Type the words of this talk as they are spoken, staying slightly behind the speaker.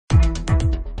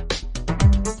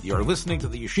You're listening to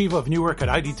the Yeshiva of Newark at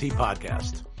IDT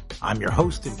podcast. I'm your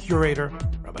host and curator,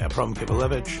 Rabbi Abram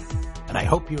Kibalevich, and I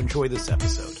hope you enjoy this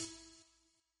episode.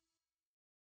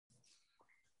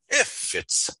 If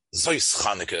it's Zois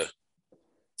Chanukah,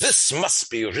 this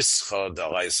must be Rischa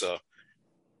Dalaisa.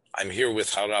 I'm here with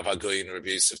HaRav HaGaon, Rabbi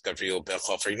Yosef Gabriel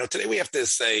Berchofer. You know, today we have to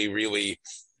say, really,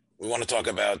 we want to talk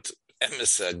about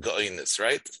emes goinus,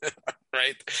 right?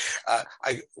 Right?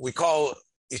 We call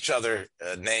each other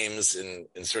names in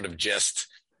sort of jest,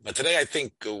 but today I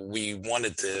think we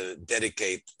wanted to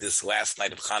dedicate this last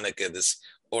night of Hanukkah, this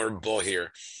Or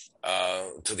Bohir,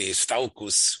 to the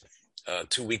Histalkus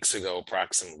 2 weeks ago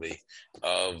approximately,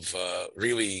 of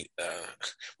really,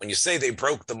 when you say they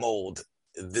broke the mold,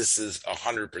 this is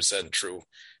 100% true,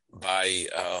 by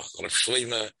Rav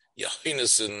Shlomo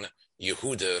Yochanan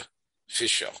Yehuda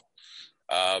Fischer,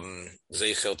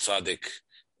 Zecher Tzadik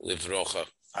Livrocha.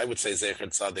 I would say Zecher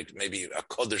Tzadik, maybe a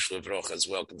Kodesh Livrocha as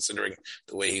well, considering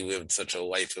the way he lived such a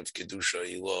life of Kedusha,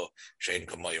 Ilo, Shein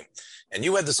Kamayim. And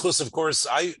you had this chus, of course.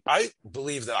 I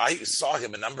believe that I saw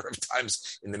him a number of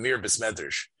times in the Mir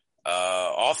Besmedrash,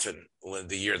 often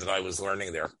the year that I was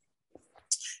learning there.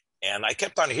 And I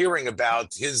kept on hearing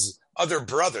about his other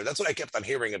brother. That's what I kept on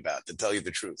hearing about, to tell you the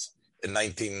truth. In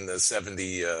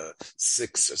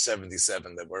 1976 or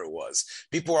 77, where it was,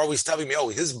 people were always telling me, "Oh,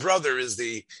 his brother is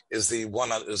the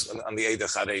one on the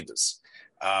Eidach Haredus."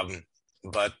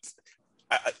 But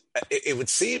it would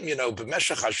seem,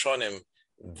 b'meshach hashonim,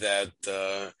 that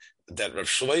Rav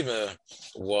Shlomo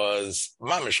was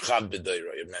mamish chad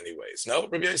b'deira in many ways. No,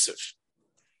 Rabbi Yosef?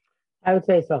 I would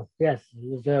say so. Yes, he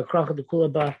was a krach de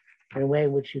kulaba in a way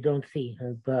which you don't see.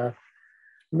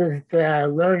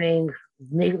 Learning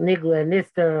Nigla,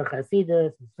 Nister,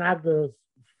 Hasidus, Snagdus,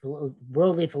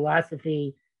 worldly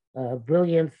philosophy,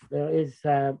 brilliance. There is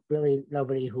really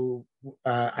nobody who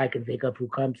I can think of who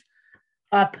comes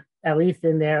up, at least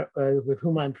in there, with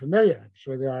whom I'm familiar. I'm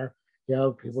sure there are,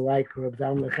 people like Rav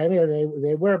Zalman Nechemia.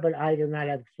 They were, but I do not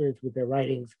have experience with their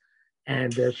writings.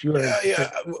 And sure.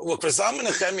 Yeah. Well, Rav Zalman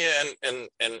Nechemia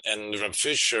and Rav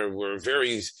Fischer were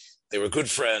they were good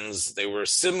friends. They were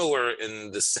similar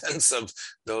in the sense of,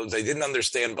 though they didn't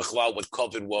understand Bechlal what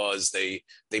COVID was. They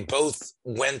both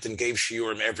went and gave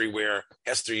shiurim everywhere,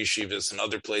 Hester Yeshivas and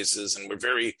other places, and were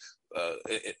very,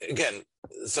 again,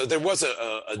 so there was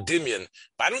a dimion.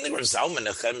 But I don't think Rav Zalman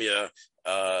Nechemia,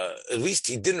 at least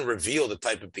he didn't reveal the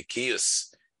type of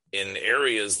bikiyas in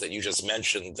areas that you just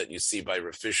mentioned that you see by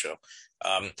Rav Fischer.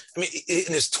 In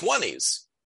his 20s,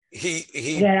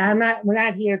 we're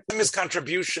not here. To... His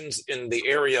contributions in the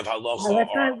area of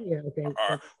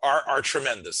halacha are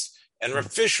tremendous. And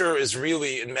Rav Fischer is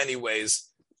really, in many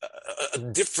ways, a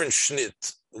different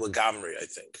shnit, legamri, I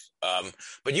think.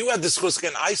 But you had this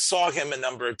chuskan. I saw him a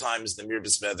number of times in the Mir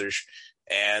Besmedrash,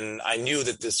 and I knew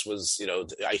that this was, he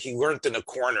learned in a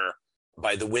corner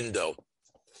by the window.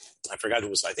 I forgot who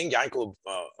was. I think Rav Yankel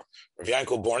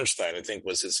Bornstein, I think,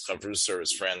 was his chavrus or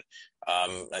his friend.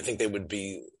 I think they would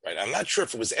be right. I'm not sure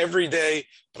if it was every day,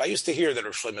 but I used to hear that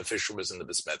Rav Shlomo Fischer was in the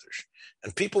Besmedrash,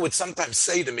 and people would sometimes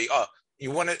say to me, "Oh,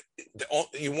 you want to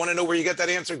know where you get that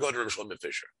answer? Go to Rav Shlomo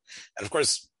Fischer." And of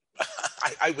course,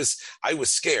 I was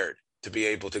scared to be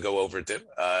able to go over to him.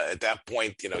 At that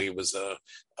point, he was a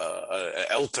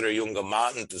ältere junger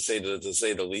Mann, to say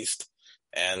the least.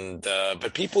 And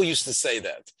but people used to say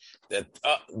that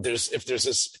there's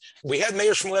this. We had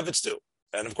Meir Shmulevitz too,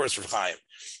 and of course Rav Chaim.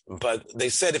 But they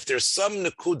said if there's some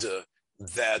nekuda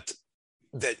that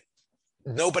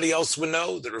nobody else would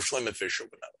know, that Rav Shlomo Fischer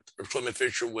would know it. Rav Shlomo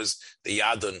Fischer was the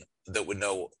yadon that would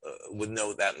know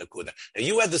that nekuda. And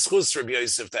you had the schus, Rabbi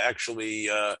Yosef, to actually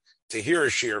to hear a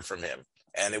shir from him,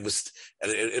 and it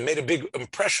made a big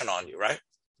impression on you, right?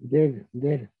 Did.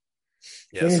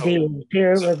 Yeah, the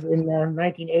shir was in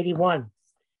 1981,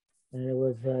 and it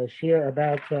was a shir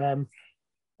about Kibbutz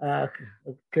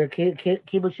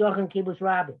Yoch and Kibbutz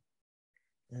Rabin.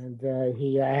 And I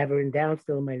have it written down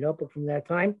still in my notebook from that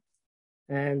time.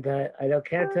 And I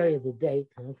can't tell you the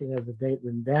date. I don't think I have the date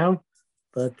written down,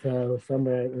 but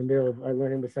somewhere in the middle of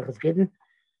learning Maseches Gittin.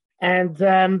 And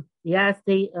he asked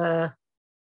me a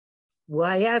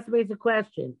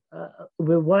question.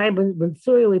 Why when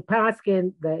Surya we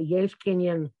paskin the Yesh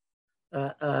Kinyan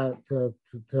for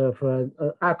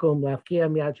Akum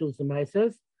Lafkiyam Yachus and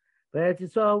Mises, but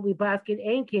it's so we paskin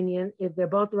Ein Kinyan if they're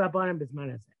both the Rabbanim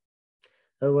Bismanas.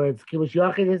 In other words, Kibbutz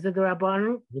Yochid is the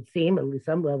Rabbanim, would seem at least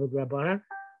some level of Rabbanim,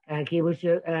 and Kibbutz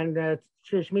and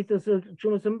Shmitas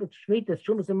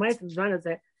and Mises Bismanas.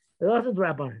 They're also the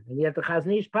Rabbanim, and you have the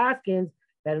Chaznish paskins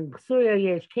that in Surya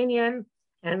Yesh Kinyan.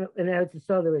 And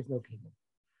so there is no kingdom.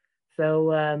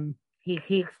 So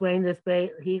he explained this.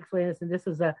 He explained this, and this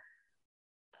is a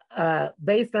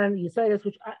based on Yisaitis,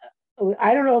 which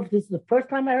I don't know if this is the first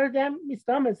time I heard them.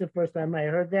 Mistam is the first time I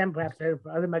heard them. Perhaps I heard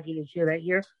other Magidim Shir that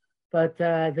year, but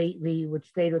they which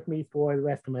stayed with me for the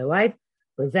rest of my life.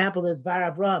 For example, there's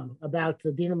Bar Avram about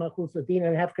the Dina Machusa Dina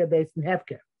and Hefker based in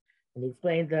Hefker, and he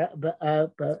explained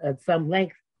at some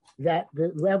length that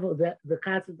the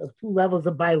concept of two levels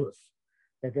of bailus,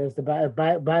 that there's the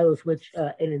bailus which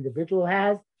an individual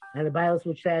has, and the bailus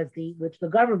which the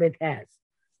government has,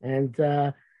 and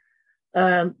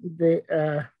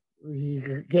he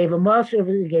gave a mashal,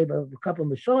 he gave a couple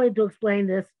of mashalim to explain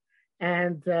this,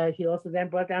 and he also then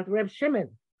brought down to Reb Shimon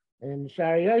and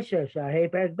Shari Yosher, Shari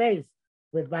Perek Beis,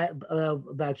 with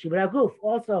about Shibra Guf,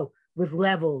 also with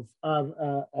levels of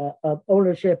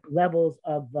ownership, levels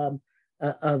of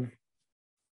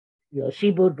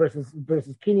shibud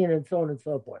versus kinyan, and so on and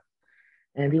so forth.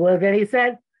 And he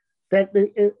said that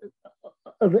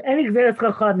any gzeres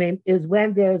chachamim is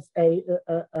when there's a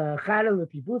chara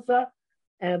l'tibusa,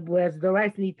 and whereas the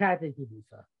rice need tate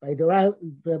tibusa. By the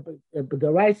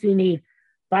rice you need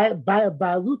by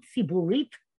balut siburit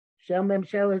shel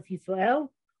memshelas Yisrael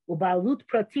ubalut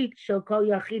pratit shel kol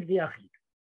yachid v'yachid.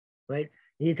 Right,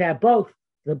 you need to have both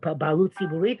the balut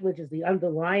siburit, which is the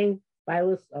underlying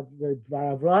bailus of the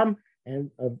Bar Avram,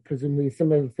 and presumably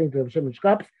similar things to Shimon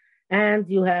Shkaps, and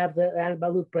you have the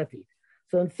balut pratit.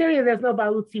 So in Syria, there's no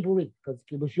balut siburit because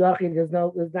kibush yachid there's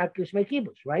not kishmei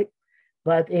kibush, right?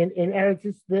 But in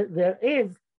Eretz there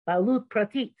is balut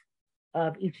pratit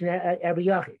of each and every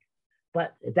yachid.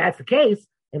 But if that's the case,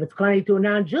 if it's connected to a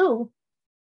non-Jew,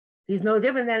 he's no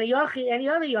different than a yachid, any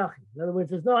other yachid. In other words,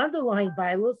 there's no underlying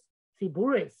bailus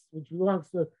siburis, which belongs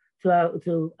to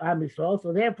Am Yisrael.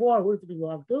 So therefore, who does it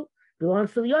belong to? It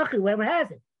belongs to the yachid, whoever has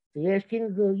it. So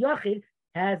the yachid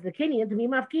has the kinyan to be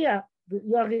mafkia. The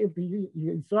yachid, if the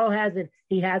Yisrael has it,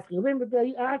 he has chiyuvim, but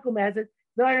the Akum has it,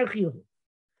 there are no chiyuvim.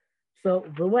 So,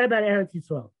 but what about Eretz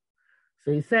Yisrael?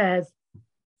 So he says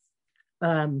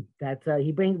that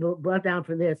he brought down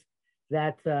for this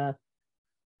that the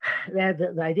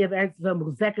idea of Eretz Yisrael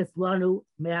muzekes lanu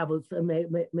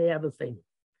me'avosenu.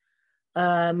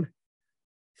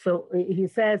 So he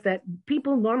says that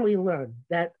people normally learn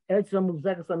that Eretz Yisrael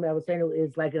muzekes lanu me'avosenu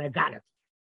is like an aganat,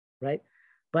 right?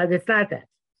 But it's not that.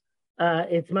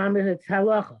 It's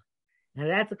halacha, and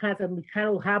that's the concept of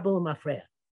mikanu habel mafreya.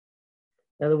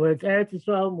 In other words, Eretz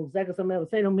Yisrael muzekes lanu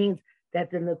me'avosenu means that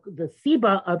the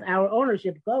siba of our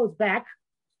ownership goes back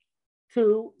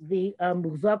to the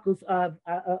muzakus of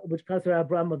which comes from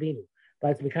Abraham Avinu.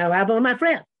 But it's mikanu habel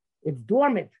mafreya. It's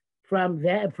dormant from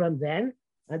then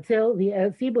until the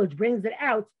siba which brings it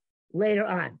out later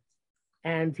on.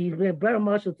 And he's been brought a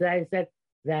marshal today. He said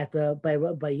that by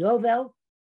Yovel,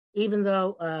 even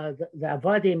though the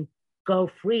Avadim go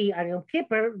free on Yom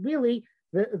Kippur, really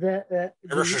Rosh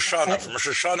Hashanah, from Rosh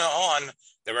Hashanah on,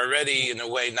 they're already in a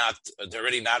way not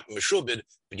meshubed,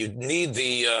 but you need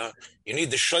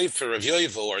the shofar of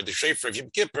Yovel or the shofar of Yom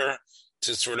Kippur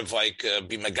to sort of like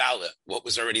be megala what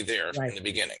was already there in the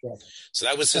beginning. Yes. So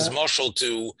that was his mashal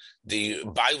to the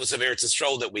bailus of Eretz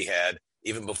Yisrael that we had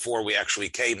even before we actually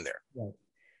came there. Right.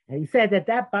 And he said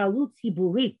that balut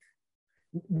hiburit,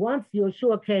 once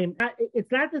Yeshua came,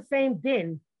 it's not the same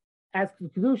din as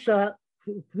kedusha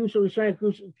Rishon,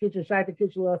 kedusha shaita,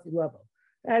 kedusha osi lavo.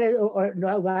 That is, or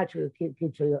no, actually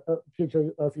kedusha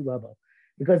osi lavo,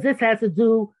 because this has to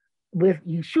do with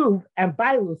Yishuv and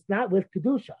bailus, not with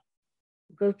kedusha.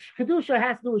 Because kedusha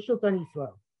has to do with shulchan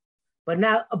Yisrael, but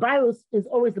now a bailus is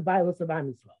always the bailus of Am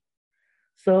Yisrael.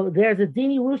 So there's a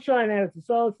din Yerusha and Eretz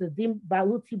Yisrael. It's a din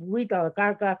balut tiburit al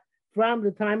karka from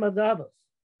the time of the Avos.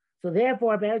 So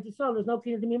therefore, Eretz Yisrael, there's no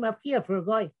kinyan to be mafkia for a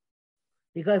goy,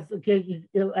 because a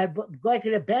goy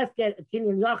can at best get a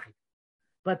kinyan yachid,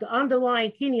 but the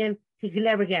underlying kinyan he can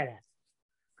never get at,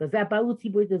 because that balut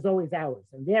tiburit is always ours,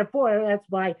 and therefore that's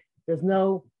why there's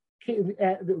no.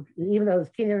 Even though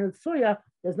it's kinyan in Surya,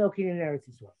 there's no kinyan in Eretz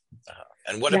Yisrael.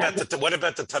 And what about the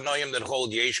Tanoim that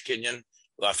hold yesh kinyan?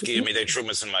 Lafki midei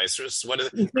trumas and meisers. What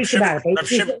is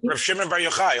Rav Shimon Bar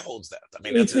Yochai holds that? I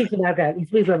mean, he speaks about that. He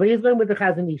speaks about, but he's going with the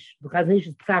Chazon Ish. The Chazon Ish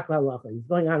is psak halacha. He's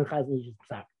going on the Chazon Ish's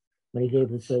psak when he gave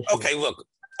this. Okay, look,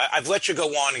 I've let you go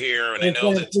on here, and I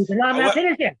know that. No, I'm not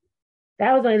finished yet.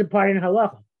 That was only the part in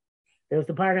halacha. There was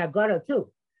the part in Haggadah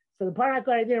too. So the part in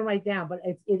Haggadah I didn't write down, but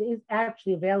it is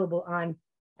actually available on.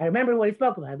 I remember what he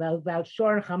spoke about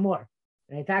Shor and Chamor,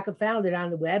 and Taka found it on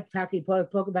the web. Taka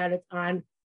spoke about it on.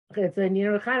 It's a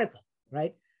Chanukah,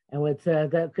 right? And it's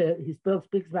he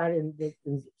speaks about it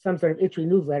in some sort of Itri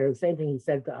newsletter. The same thing he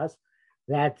said to us,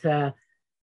 that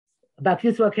About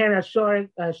Haorah-Keren, HaShor,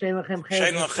 Shein Lachem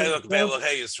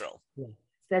Yisrael.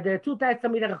 So there are two types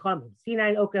of Talmidei Chachamim, Sinai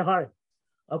and Haorah-Keren.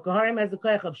 Haorah-Keren has the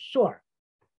koyach of shor.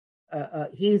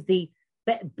 He's the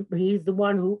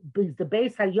one who is the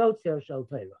base hayotzer shel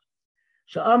Torah.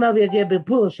 She'amar v'yagir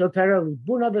b'pul shel Torah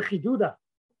libuna v'chiduda.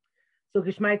 So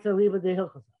Gishmaitza liva the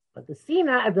hilchos. But the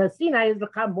Sinai is the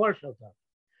chamor shel Torah.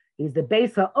 He's the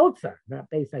base hayotzer, not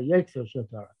base hayotzer shel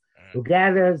Torah, who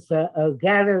gathers,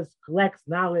 collects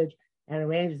knowledge, and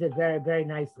arranges it very, very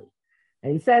nicely.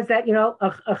 And he says that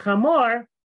a chamor.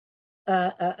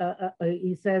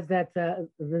 He says that there's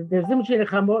a between a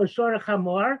chamor, a shor, and a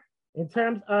chamor in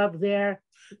terms of their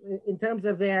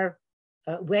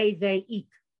way they eat,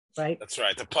 right? That's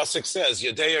right. The pasuk says,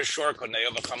 "Yodei shor konei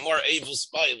of a chamor evil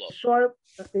spilo." Shor,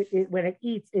 when it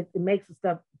eats, it makes the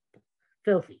stuff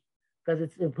filthy because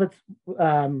it puts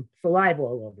saliva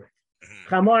all over it.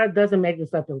 Chamor doesn't make the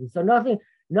stuff filthy. So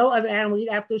no other animal eat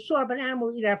after shor, but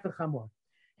animal eat after chamor.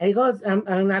 And he goes,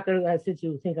 I'm not going to, since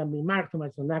you think I'm being marked too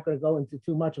much, so I'm not going to go into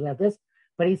too much about this.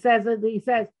 But he says, the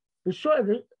short,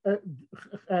 he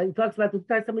talks about the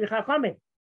Talmidei Chachamim,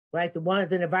 right? The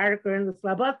Nevarker and the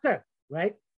Slabatkar,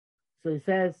 right? So he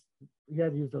says, you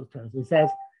have to use those terms. He says,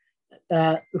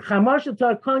 Chamor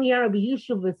shetor kon yara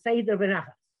b'yishuv v'seider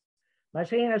v'nachas.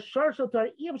 Mashein HaShor shetor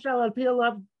im shal al pi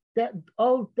olav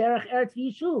old derech eretz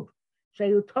yishuv.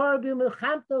 Sheyu Torah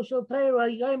b'milchamto shel Torah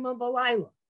yoyman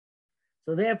v'layla.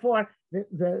 So therefore,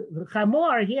 the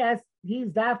chamor, he's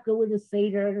dafka with a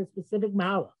seder and a specific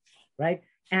mahala, right?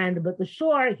 But the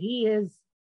shor, he is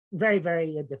very,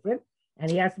 very different, and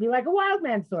he has to be like a wild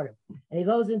man, sort of. And he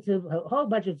goes into a whole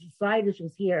bunch of side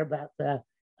issues here about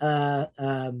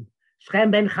Shchem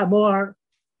ben Chamor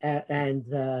and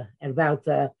about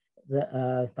the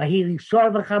Bahili Shor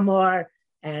v'Chamor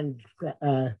and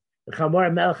the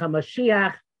Chamor Melech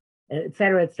HaMashiach, et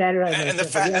cetera, et cetera. And the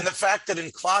fact that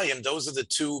in Klayim, those are the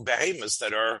two behemoths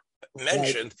that are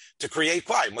mentioned to create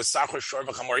Klayim, with Sachar, Shor,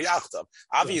 v'Chamor, Yachtav.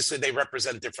 Obviously, they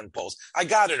represent different poles. I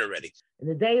got it already. In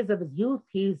the days of his youth,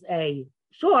 he's a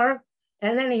Shor,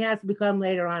 and then he has to become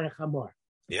later on a Chamor.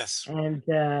 Yes. And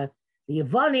the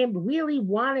Yevonim really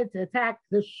wanted to attack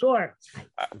the Shor.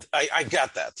 I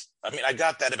got that. I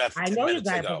got that about 10 minutes ago. I know you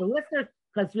got it, but the listeners,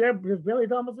 because you're really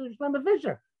almost Shlomo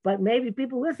Fischer. But maybe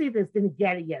people listening to this didn't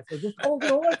get it yet. So just hold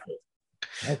your horses.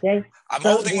 Okay? I'm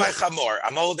holding my chamor.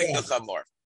 I'm holding the chamor.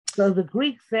 So the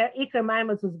Greeks said Iker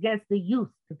Maimus was against the youth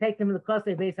to take them to the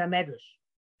Kosei Beis HaMedrash.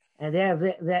 And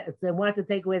they wanted to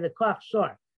take away the Koch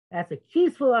Shor. That's a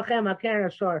Kisful Achem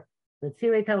HaKeren Shor. The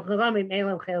Tzirei Tam Chachamim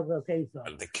Elam Chel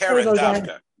V'Keisor. The Keren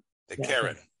Davka.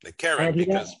 The Keren,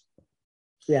 because...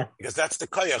 Yeah, because that's the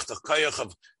koyach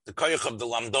of the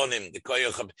lamdonim, the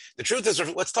koyach of the truth is.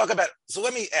 Let's talk about. So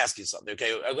let me ask you something,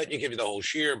 okay? I'll let you give you the whole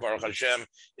shir, Baruch Hashem.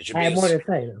 It should be. I have more to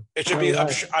say. It should be.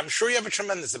 I'm sure you have a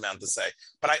tremendous amount to say,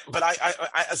 but I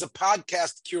as a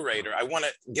podcast curator, I want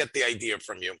to get the idea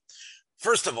from you.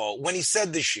 First of all, when he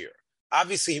said the shir,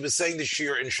 obviously he was saying the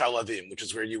shir in Shalavim, which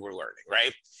is where you were learning,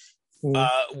 right?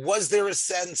 Mm-hmm. Was there a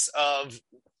sense of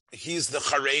he's the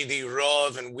Haredi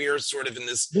Rav, and we're sort of in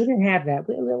this. We didn't have that.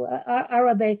 Our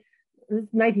rabbi, this is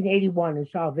 1981 in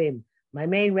Shalvim. My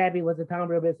main rabbi was a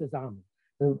Talmud Rabbi Zalman.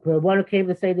 The one who came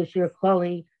to say the Shir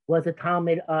Kloli was a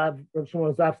Talmud of Rav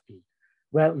Shmuel Zofsky.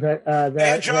 Well, they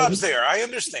had jobs there. I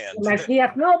understand.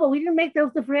 No, but we didn't make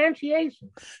those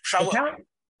differentiations.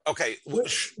 Okay,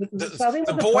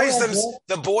 the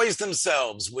boys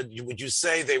themselves. Would you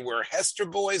say they were Hester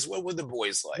boys? What were the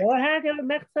boys like? They were half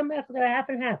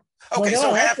and half. Okay,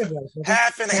 so half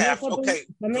and half. Okay,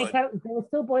 there were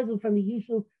still boys from the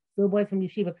Yishuv, still boys from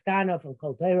Yeshiva Ketana, from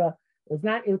Kol Torah. It's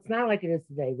not like it is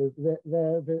today.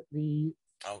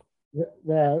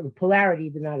 The polarity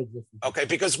did not exist. Okay,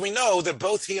 because we know that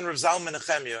both he and Rav Zalman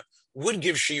Nechemia would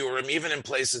give shiurim even in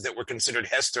places that were considered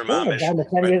Hester mamish.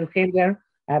 Nechemia came there.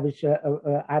 Obviously, Rav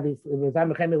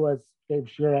Zalman Nechemia gave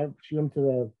shiurim to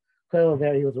the Koil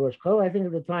there. He was a Rosh Koil, I think,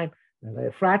 at the time.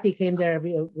 Frati came there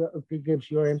to give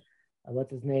shiurim.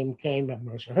 What's his name came?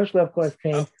 Rosh Hershler, of course,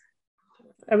 came.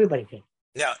 Everybody came.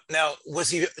 Now,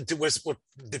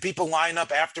 did people line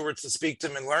up afterwards to speak to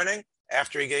him in learning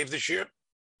after he gave the shiur?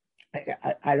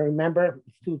 I don't remember.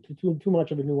 It's too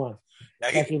much of a nuance. Now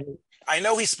I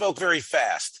know he spoke very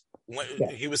fast.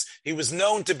 He was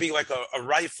known to be like a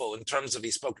rifle in terms of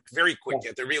he spoke very quick. You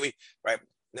had to really right.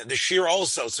 The shiur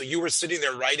also. So you were sitting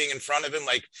there writing in front of him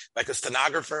like a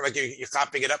stenographer, like you're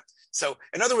copying it up. So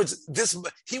in other words,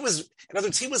 he was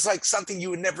like something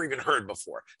you had never even heard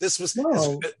before. This was he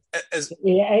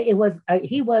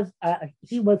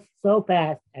was so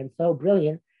fast and so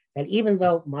brilliant that even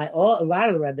though a lot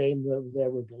of the Rebbeim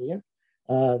were brilliant,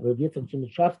 Rav Yitzchak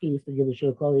Chanukah used to give a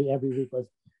shir koli every week, was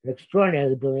an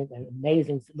extraordinarily brilliant and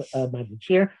amazing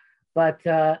Madrid. But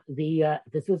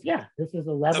this is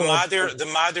a level the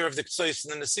mother of the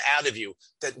Ktsois and the out of you,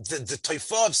 that the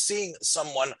taifa of seeing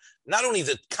someone, not only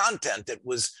the content that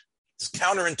was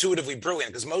counterintuitively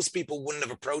brilliant, because most people wouldn't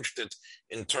have approached it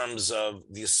in terms of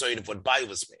the aside of what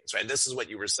Bailus means, right? This is what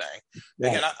you were saying.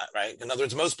 Right. Again, right? In other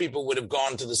words, most people would have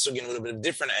gone to the Sugin with a bit of a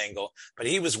different angle, but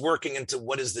he was working into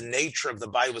what is the nature of the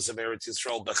Bailus of Eretz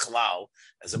Yisrael Bechlal,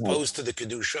 as opposed to the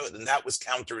Kedusha, and that was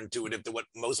counterintuitive to what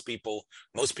most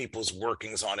people's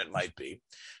workings on it might be.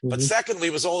 Mm-hmm. But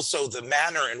secondly, was also the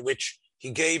manner in which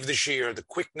he gave the shir, the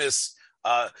quickness.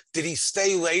 Did he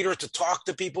stay later to talk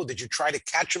to people? Did you try to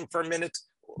catch him for a minute?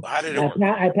 How did it work?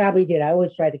 I probably did. I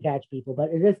always try to catch people,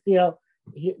 but in this deal,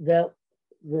 the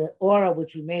aura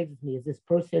which remains with me is this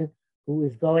person who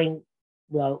is going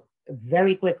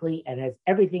very quickly and has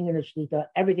everything in the shlita,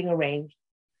 everything arranged,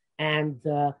 and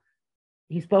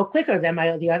he spoke quicker than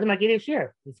the other Magid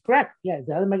Shir. It's correct. Yeah,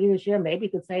 the other Magid Shir maybe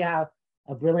could say how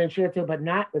a brilliant shir too, but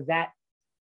not with that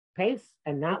pace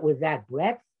and not with that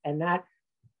breadth and not.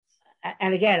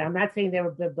 And again, I'm not saying they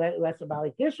were less about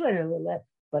like Fischer,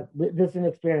 but this is an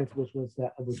experience which was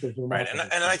right.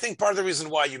 And I think part of the reason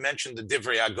why you mentioned the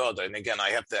Divrei Agoda, and again, I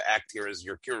have to act here as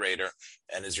your curator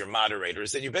and as your moderator,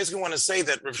 is that you basically want to say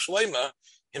that Rav Shlomo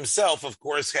himself, of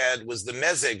course, was the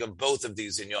mezeg of both of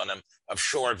these inyonim of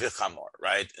Shor v'Chamor,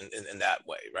 right? In that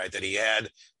way, right? That he had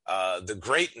the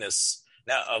greatness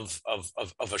now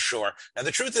of a Shor. Now, the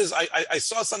truth is, I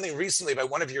saw something recently by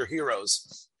one of your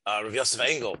heroes, Rav Yosef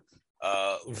Engel,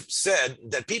 said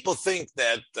that people think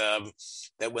that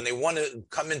when they want to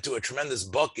come into a tremendous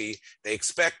bucky, they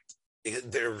expect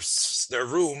their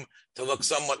room to look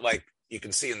somewhat like you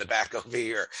can see in the back over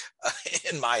here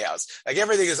in my house. Like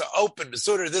everything is open,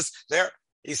 sort of this, there.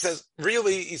 He says,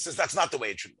 that's not the way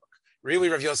it should look. Really,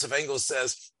 Rav Yosef Engel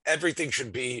says everything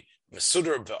should be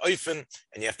mesudar b'oifen,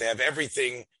 and you have to have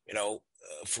everything,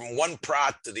 from one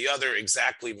prat to the other,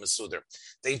 exactly mesudar.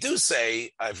 They do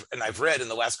say, I've read in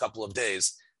the last couple of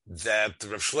days, that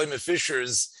Rav Shlomo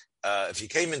Fischer's, if he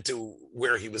came into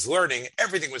where he was learning,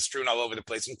 everything was strewn all over the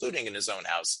place, including in his own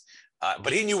house.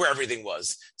 But he knew where everything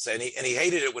was. So, and he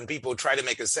hated it when people try to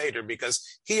make a Seder, because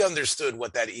he understood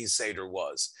what that Seder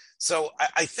was. So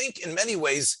I think in many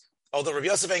ways, although Rav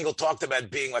Yosef Engel talked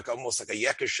about being almost like a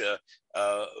Yekisha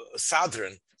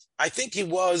Sadran, I think he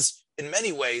was, in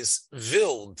many ways,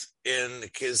 villed in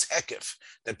his hekif,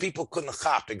 that people couldn't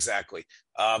chop exactly.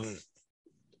 I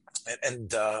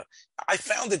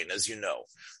found it, as you know,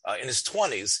 in his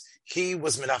 20s, he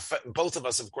was, both of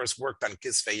us, of course, worked on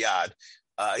Kisvei Yad.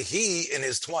 He, in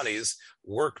his 20s,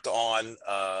 worked on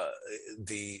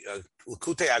the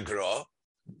Likutei Agra,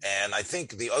 and I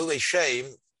think the Olei Shem,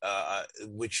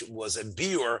 which was a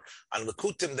biur on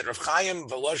Likutim that Rav Chaim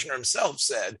Volozhiner himself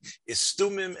said is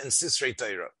Stumim and Sisrei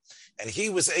Torah. And he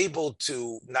was able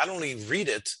to not only read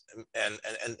it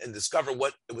and discover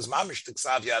what it was mamish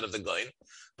t'ksav yad of the Gaon,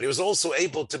 but he was also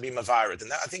able to be mavarid.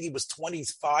 And I think he was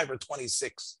 25 or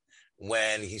 26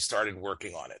 when he started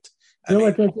working on it.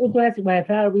 It's interesting. When I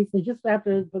found recently, just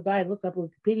after the guy looked up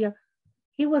Wikipedia,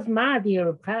 he was Mahdir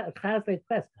of Chazei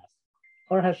Preskas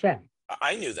or Hashem.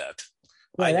 I knew that.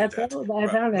 Yeah, I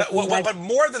found that. But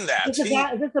more than that, this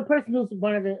is a person who's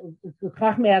one of the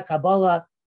Chachmei Kabbalah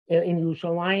in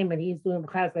Yerushalayim, and he's doing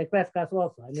Chazei Preskas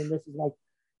also. I mean, this is like,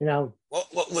 Well,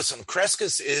 listen,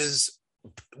 Kreskas is,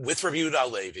 with Rabbi Yehuda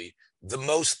Halevi, the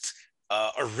most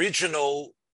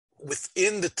original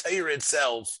within the Torah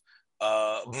itself,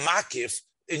 makif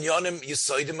in Yonim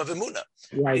Yisoidim of Emunah.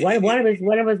 Yeah, one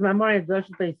of his memoirs,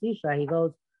 Doshit Beisisha, he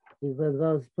goes,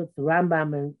 puts the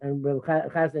Rambam and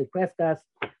Chazei Preskas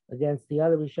against the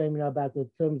other Rishonim, about the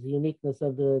terms, the uniqueness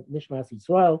of the Nishmas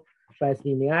Yisrael. Tries to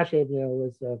be Miyashev,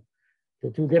 was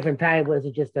the two different types. Was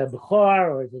it just a Bechor,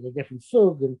 or is it a different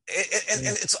sug? And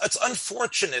it's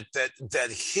unfortunate that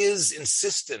his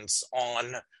insistence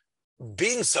on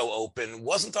being so open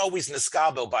wasn't always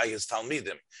niskabel by his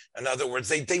talmidim. In other words,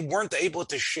 they weren't able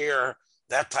to share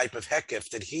that type of hekif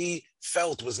that he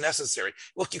felt was necessary.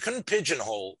 Look, you couldn't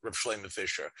pigeonhole Rav Shlomo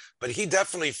Fischer, but he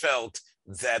definitely felt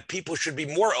that people should be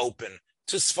more open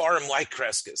to Sfarim like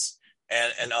Kreskes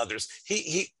and others.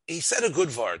 He said a good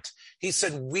vart. He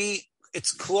said,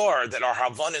 it's clear that our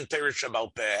Havan and Torah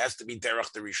Shabbal Peh has to be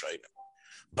derech the Rishonim.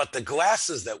 But the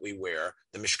glasses that we wear,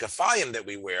 the mishkafayim that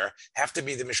we wear, have to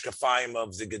be the mishkafayim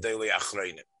of the Gedolei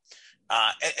Achreinim.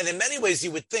 And in many ways,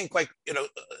 you would think, like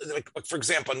for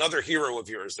example, another hero of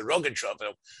yours, the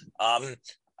Rogachovel.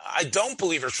 I don't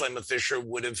believe Rav Shlomo Fischer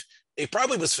would have he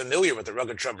probably was familiar with the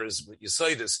Rugged Trumpers, you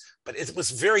say this, but it was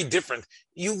very different.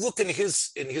 You look in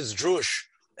his drush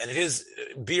and in his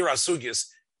Bir Asugis,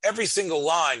 every single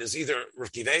line is either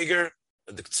Rav Kiveger,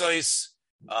 the Ktsois.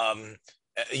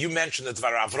 You mentioned the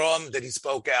Dvar Avram that he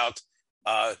spoke out.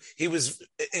 He was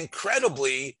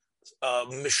incredibly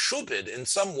meshubed in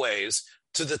some ways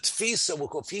to the tfisa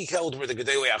which he held were the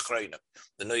Gedolei Achreinim.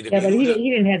 Yeah, but he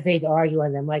didn't hesitate to argue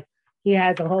on them. Like he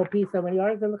has a whole piece of when he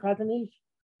argues on the Chazon Ish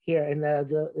here in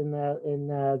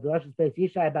the Rosh Space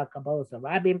Yishai about Kabbalah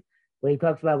Sarabim, where he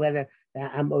talks about whether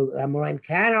Amoraim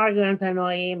can argue on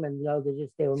Tanoim, and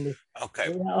they were okay.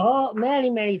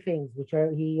 Many things which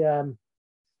are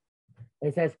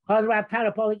it says Rav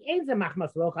Tana Polik ain't the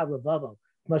Machmas Rocha Ravovo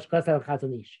Mosh Kosav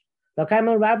Chazon Ish. So come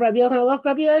on, Rabbi Yochanan, look,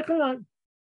 Rabbi Yochanan.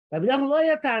 Rabbi Yochanan lo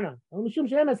yatana. Mishum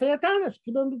shem asay yatana.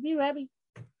 Shkibam be Rabbi.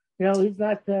 He's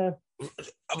not.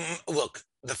 Look,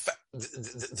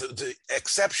 the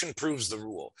exception proves the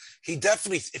rule. He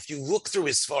definitely, if you look through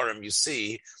his forum, you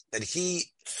see that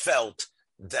he felt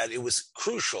that it was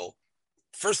crucial,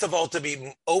 first of all, to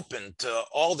be open to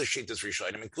all the Shittas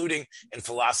Rishonim, including in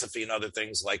philosophy and other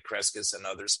things like Kreskis and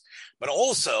others, but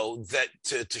also that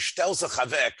to shtel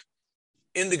zachavek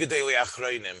in the Gedolei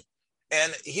Achreinim.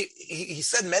 And he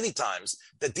said many times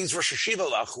that these Rosh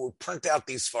Hashiva who print out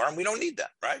these farm, we don't need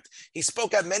that, right? He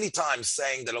spoke out many times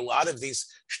saying that a lot of these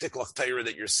shtiklach Torah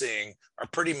that you're seeing are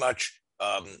pretty much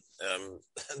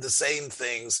the same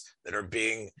things that are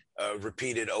being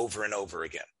repeated over and over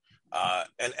again.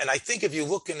 And I think if you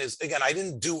look in his, again, I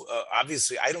didn't do,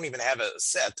 obviously, I don't even have a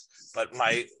set, but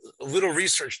my little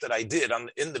research that I did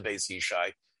in the Beis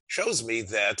Yishai shows me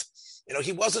that,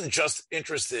 he wasn't just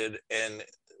interested in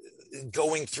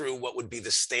going through what would be the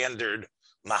standard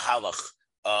mahalach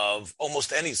of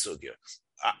almost any sugya.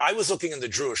 I was looking in the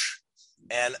drush,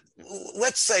 and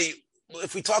let's say,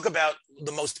 if we talk about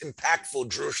the most impactful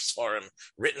drush svarim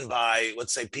written by,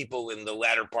 let's say, people in the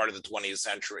latter part of the 20th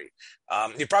century,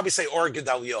 you'd probably say Or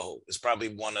Gedalyahu is probably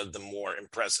one of the more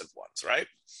impressive ones, right?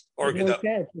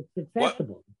 It's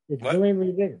accessible. It's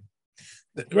brilliantly written.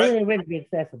 It's really to be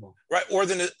accessible. Right, or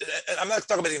I'm not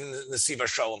talking about even the Siva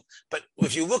Shalom, but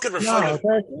if you look at but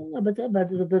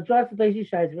the Joshua Beis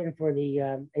Yishai is written for the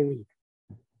elite.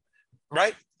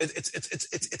 Right?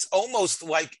 It's almost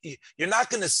like you're not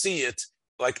going to see it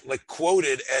like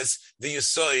quoted as the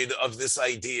yesod of this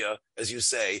idea, as you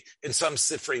say, in some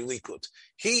Sifrei Likud.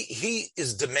 He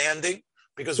is demanding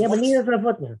because but neither is Rav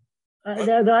Hutner. And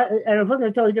Rav Hutner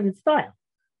is a totally different style.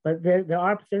 But there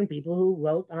are certain people who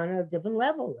wrote on a different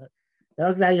level.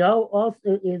 Rav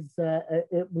also is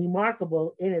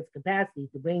remarkable in its capacity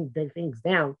to bring big things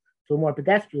down to a more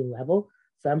pedestrian level.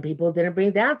 Some people didn't bring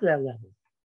it down to that level.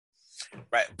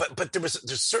 Right, but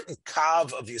there's certain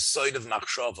kav of yesod of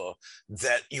machshava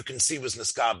that you can see was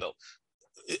niskabel.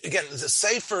 Again, the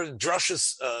Sefer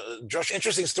Drush's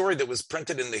interesting story that was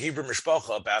printed in the Hebrew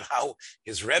Mishpacha about how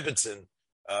his Rebbitzin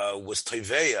was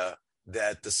toiveya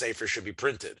that the Sefer should be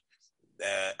printed.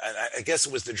 And I guess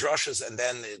it was the Drushes and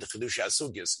then the Chiddushei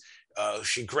HaSugis.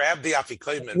 She grabbed the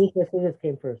Afikomen. Chiddushei HaSugis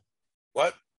came first.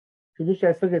 What?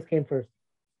 Chiddushei HaSugis came first.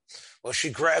 Well,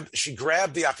 she grabbed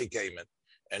the Afikomen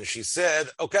and she said,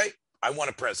 okay, I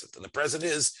want a present. And the present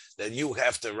is that you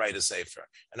have to write a Sefer.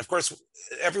 And of course,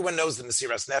 everyone knows the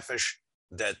Mesiras Nefesh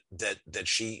that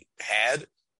she had.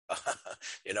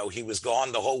 He was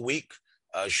gone the whole week.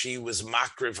 She was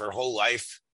makriv her whole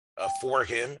life for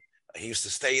him. He used to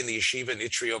stay in the yeshiva in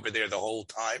Itri over there the whole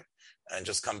time and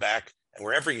just come back. And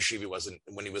wherever yeshiva he was,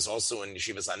 when he was also in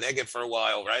yeshiva Zanegev for a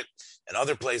while, right? And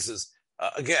other places.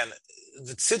 Again,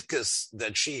 the tzidkus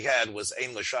that she had was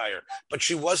Ein L'Shayr, but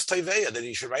she was Toiveya that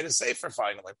he should write a sefer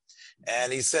finally.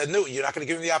 And he said, no, you're not going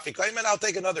to give me the Afikomen, I'll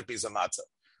take another piece of matzah.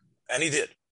 And he did.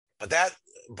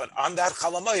 But on that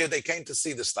Chalamaya, they came to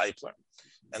see the Stipler.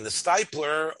 And the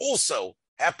Stipler also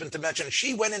happened to mention,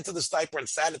 she went into the Stipler and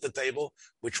sat at the table,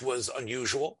 which was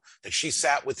unusual, that she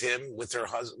sat with him, with her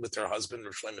husband,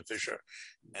 Shlomo Fischer.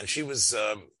 And she was,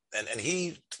 and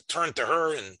he turned to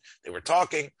her and they were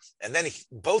talking. And then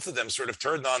both of them sort of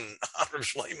turned on Rav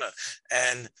Shlomo.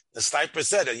 And the Stipler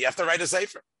said, you have to write a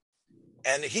sefer.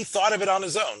 And he thought of it on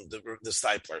his own, the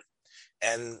Stipler.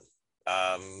 And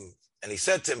he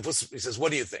said to him, he says,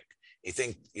 what do you think?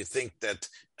 You think that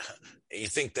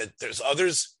there's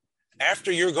others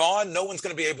after you're gone, no one's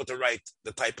going to be able to write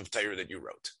the type of Torah that you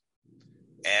wrote.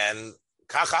 And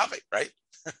kachavi, right?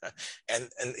 and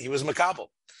he was makabel.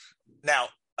 Now,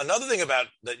 another thing about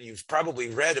that you've probably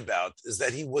read about is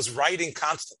that he was writing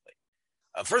constantly.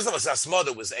 First of all, his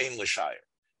asmada was Ein L'Shayr.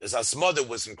 His asmada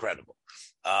was incredible.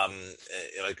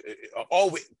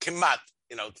 Always kimat,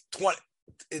 20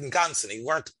 in Gansen. He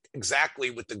learned exactly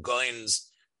with the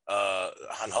Goin's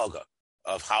hanhaga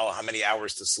of how many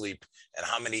hours to sleep and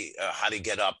how to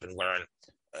get up and learn.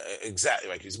 Exactly,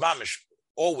 like he's mamish,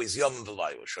 always yom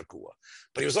v'layla shakua.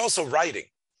 But he was also writing.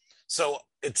 So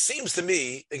it seems to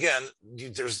me, again,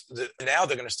 now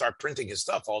they're going to start printing his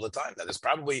stuff all the time. Now, there's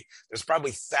probably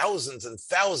thousands and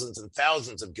thousands and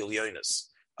thousands of gilyonis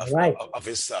of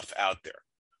his stuff out there.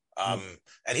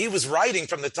 And he was writing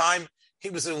from the time he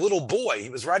was a little boy. He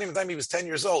was writing from the time he was 10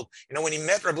 years old. When he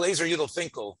met Reb Eliezer Yudel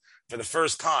Finkel for the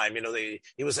first time,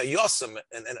 he was a yosem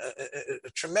and a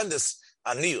tremendous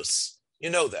anius. You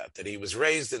know that he was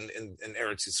raised in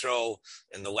Eretz Yisrael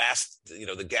in the last,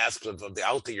 the gasps of the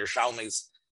Alta Yerushalmis,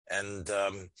 and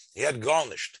he had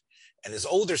garnished. And his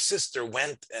older sister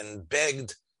went and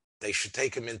begged they should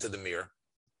take him into the mirror.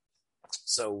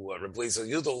 So Reb Eliezer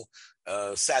Yudel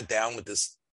sat down with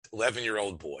this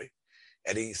 11-year-old boy,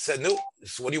 and he said, "No,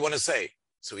 so what do you want to say?"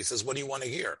 So he says, "What do you want to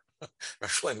hear?"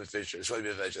 Shlomo Fischer,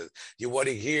 you want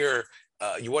to hear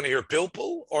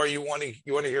pilpul, or you want to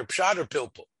hear pshat or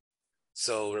pilpul?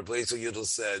 So Reb Eliezer Yudel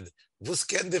said, "What's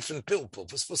ken different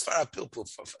pilpul? What's far pilpul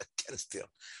against you?"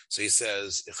 So he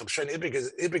says, "Ich hab schon übrig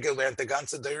gelernt the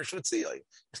ganze Deir Schwitzioi.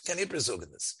 Ich kann überzogen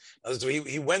this."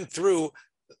 He went through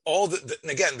all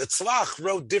and again, the Tzlach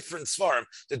wrote different svarim.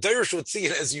 The Deir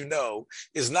Schwitzioi, as you know,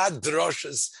 is not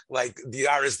droshes like the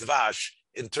Aris Dvash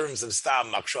in terms of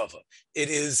stam makshava. It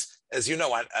is, as you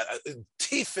know,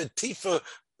 tifa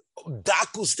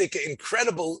dakustika,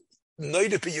 incredible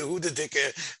Noidepe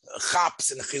Yehuditike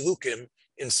chaps and chilukim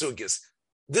in sugis.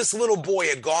 This little boy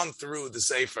had gone through the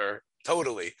Sefer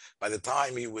totally by the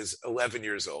time he was 11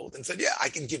 years old and said, "Yeah, I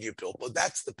can give you pilpul.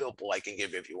 That's the pilpul I can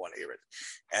give you if you want to hear it."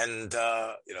 And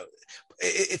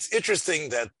it's interesting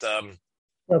that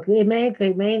look, the main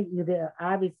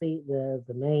obviously the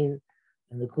main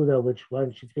and the kudo which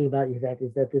one should speak about is that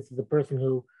this is a person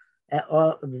who,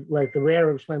 like the rare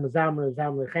of Shlomo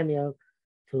Zalman Chemio,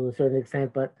 to a certain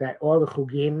extent, but that all the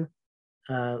chugim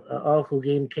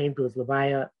came to his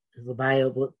levaya.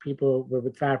 What people were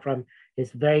retired from his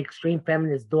very extreme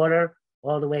feminist daughter,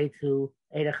 all the way to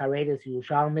Eida Charedas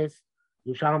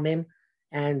Yushalmim,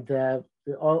 and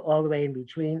all the way in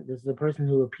between. This is a person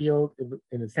who appealed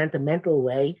in a sentimental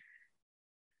way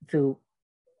to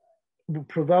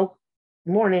provoke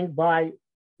mourning by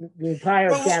the entire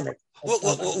gamut.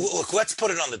 Look, let's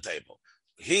put it on the table.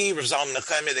 He, Rizal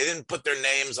Nechemia, they didn't put their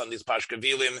names on these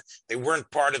Pashkavilim. They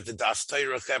weren't part of the Das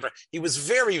Torah. He was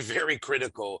very, very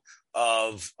critical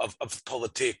of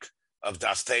politik, of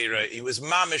Das Torah. He was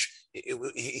mamish.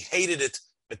 He hated it.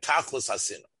 Betachlis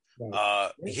Hasin.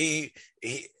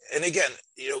 And again,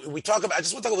 we talk about. I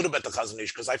just want to talk a little bit about the Chazon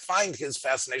Ish because I find his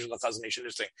fascination with the Chazon Ish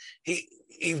interesting. He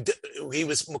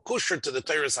was makusher to the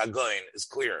Torah's HaGaon, is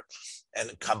clear,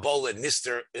 and Kabbalah,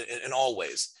 Nister in all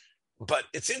ways. But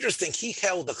it's interesting. He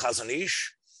held the Chazon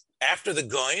Ish after the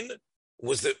Gaon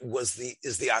is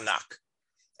the Anak,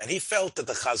 and he felt that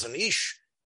the Chazon Ish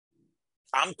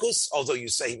Amkus, although you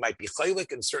say he might be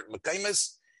chaylik in certain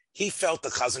mekaymes, he felt the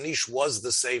Chazon Ish was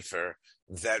the sefer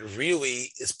that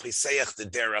really is peseach the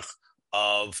derech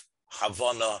of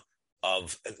Havana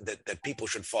that people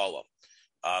should follow,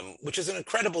 which is an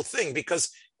incredible thing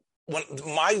because when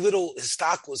my little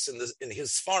histaklus in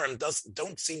his farm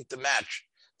don't seem to match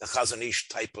the Chazon Ish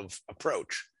type of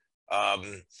approach.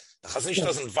 The Chazon Ish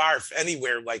doesn't varf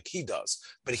anywhere like he does,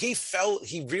 but he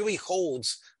really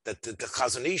holds that the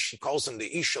Chazon Ish, he calls him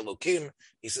the Ish Elokim.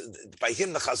 He said by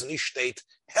him the Chazon Ish state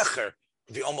hecher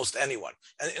could be almost anyone,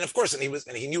 and of course, and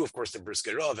he knew of course the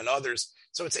Brisker Rav and others.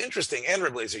 So it's interesting, and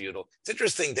Reb Eliezer Yudel. It's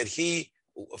interesting that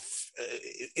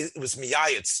it was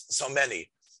miyayitz so many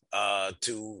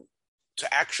to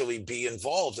actually be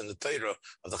involved in the Torah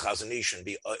of the Chazon Ish and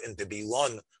to be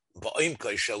lon.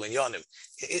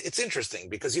 It's interesting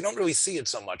because you don't really see it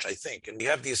so much, I think. And you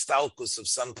have the istalkus of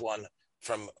someone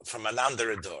from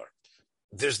another door.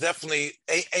 There's definitely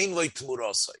ein loy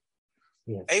tmurosai.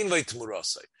 Ein loy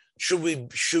tmurosai.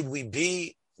 Should we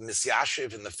be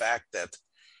misyashiv in the fact that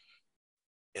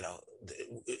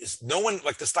no one,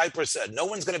 like the Stipler said, no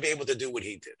one's going to be able to do what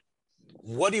he did.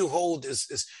 What do you hold are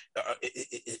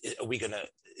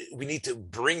we need to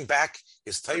bring back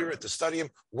his Torah to study him?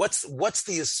 What's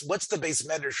the base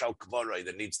medrash al kvaroi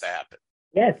that needs to happen?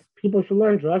 Yes, people should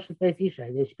learn Rosh Beis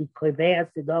Yishai. They should be koveas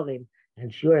sidorim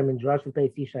and shurim in Rosh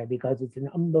Beis Yishai because it's an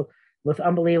most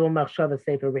unbelievable machshava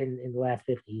sefer written in the last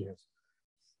 50 years.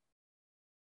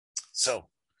 So,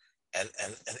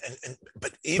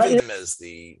 but even as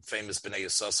the famous Bnei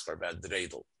Yissaschar about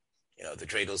Dreidel. The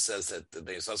Dreidel says that the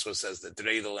Yissaschar says that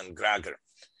Dreidel and Grager,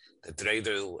 that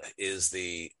Dreidel is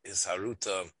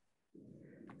Haruta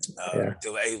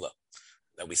Dileila,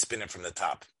 that we spin it from the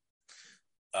top.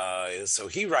 So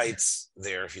he writes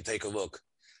there, if you take a look,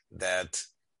 that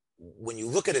when you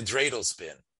look at a dreidel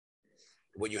spin,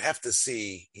 what you have to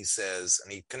see, he says,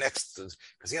 and he connects to,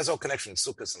 because he has all connections,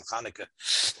 Sukkot and Chanukah,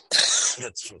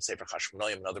 that's from Sefer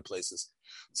Chashmonaim and other places.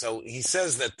 So he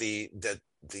says that the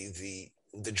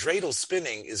dreidel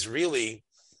spinning is really,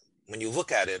 when you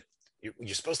look at it,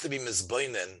 you're supposed to be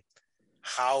mizbeinen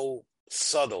how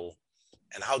subtle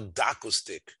and how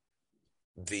dakustik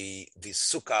the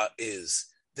sukkah is.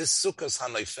 This sukkah's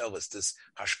hanayfelis, this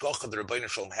hashgacha the Rebbeinu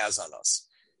Shalom has on us,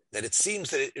 that it seems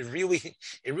that it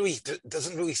really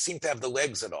doesn't really seem to have the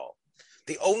legs at all.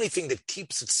 The only thing that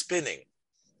keeps it spinning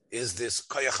is this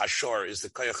koyach HaShor, is the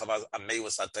koyach of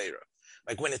Ameilus HaTorah.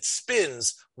 Like when it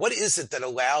spins, what is it that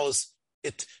allows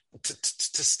it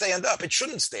to stand up? It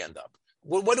shouldn't stand up.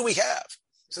 What do we have?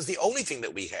 He says the only thing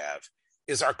that we have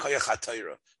is our koyach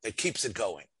HaTorah that keeps it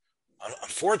going.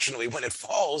 Unfortunately, when it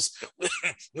falls,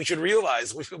 we should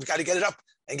realize we've got to get it up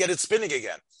and get it spinning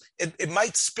again. It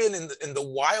might spin in the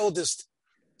wildest,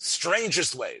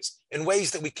 strangest ways, in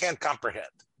ways that we can't comprehend.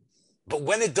 But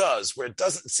when it does, where it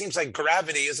seems like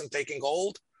gravity isn't taking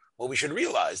hold, well, we should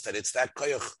realize that it's that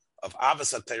koyach of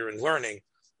Avos HaTorah and learning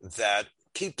that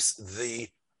keeps the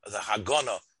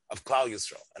HaGaon of Klal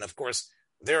Yisrael. And of course,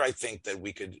 there I think that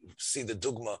we could see the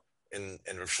dugma in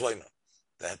Rav Shlomo.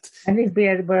 That I think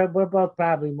we're both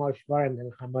probably more shvarim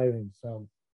than chamorim. So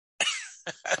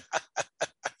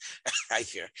I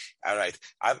hear. All right,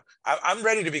 I'm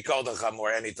ready to be called a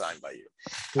chamor anytime by you.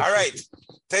 All right,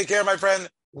 take care, my friend.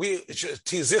 We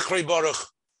Tizichri Baruch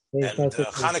and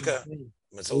Chanukah.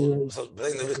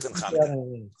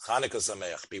 Chanukah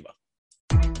Sameach Biba.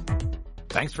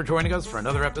 Thanks for joining us for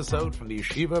another episode from the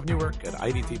Yeshiva of Newark at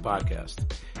IDT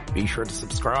Podcast. Be sure to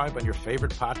subscribe on your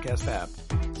favorite podcast app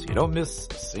so you don't miss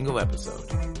a single episode.